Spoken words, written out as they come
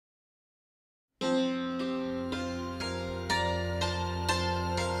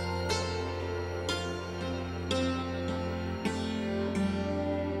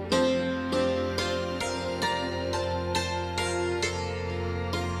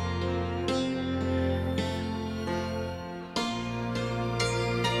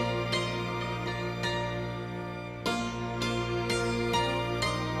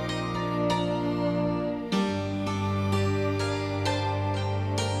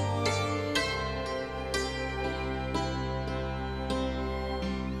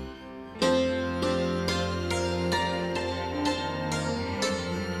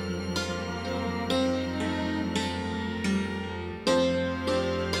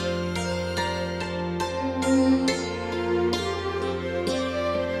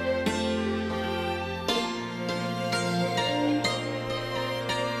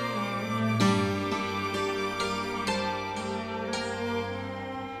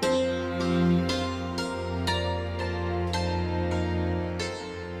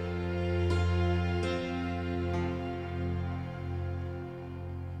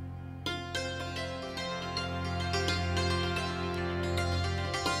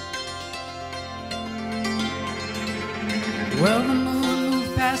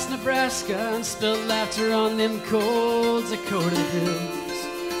Nebraska and spilled laughter on them cold Dakota hills.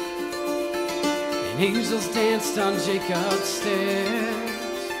 And angels danced on Jacob's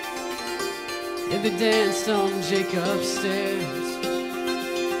stairs. Yeah, they danced on Jacob's stairs.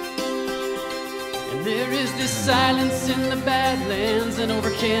 And there is this silence in the Badlands, and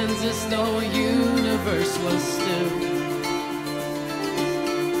over Kansas the whole universe was still.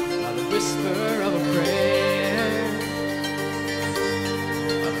 By the whisper of a prayer,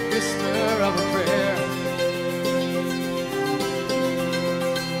 by the whisper of a prayer.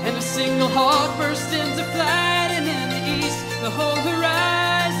 And a single hawk burst into flight, and in the east the whole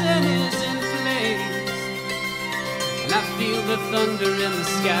horizon is in flames. And I feel the thunder in the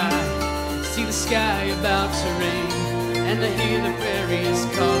sky, see the sky about to rain, and I hear the prairies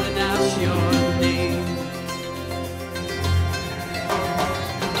calling out your name.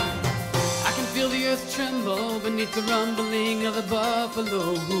 I can feel the earth tremble beneath the rumbling of the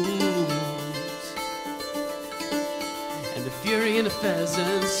buffalo hooves, and the fury in a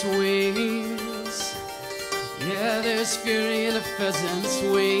pheasant's wings. Yeah, there's fury in a pheasant's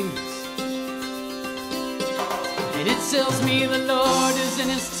wings. And it tells me the Lord is in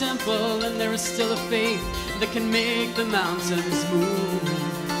his temple, and there is still a faith that can make the mountains move,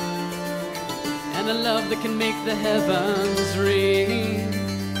 and a love that can make the heavens ring.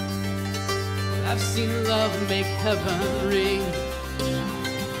 I've seen love make heaven ring.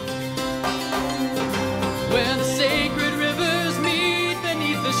 Where the sacred rivers meet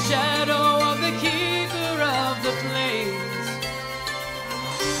beneath the shadow of the keeper of the plains,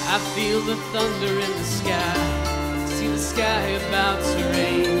 I feel the thunder in the sky, see the sky about to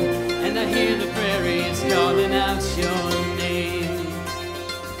rain, and I hear the prairies calling out your name.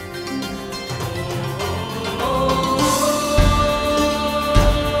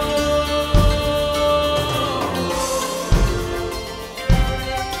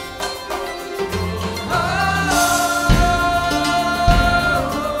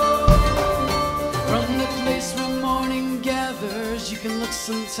 From the place where morning gathers, you can look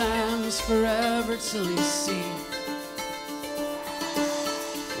sometimes forever till you see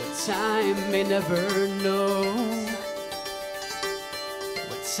time may never know,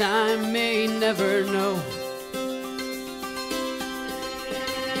 what time may never know.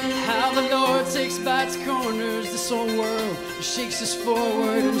 How the Lord takes by its corners this whole world, shakes us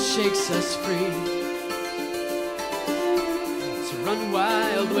forward and shakes us free, to run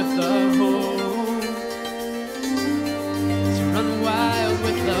wild with the hope, to run wild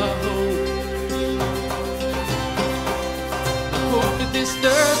with the hope. Hope that this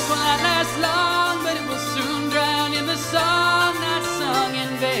thirst will not last long, but it will soon drown in the song not sung in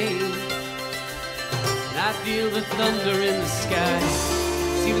vain. And I feel the thunder in the sky,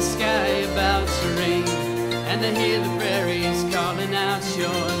 see the sky about to rain, and I hear the prairies calling out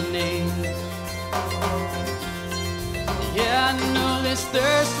your name. Yeah, I know this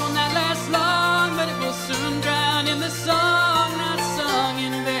thirst will not last long, but it will soon drown in the song not sung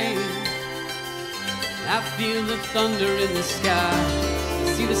in vain. I feel the thunder in the sky,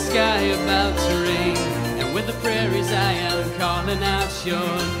 see the sky about to rain, and with the prairies I am calling out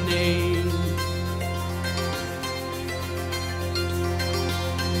your name.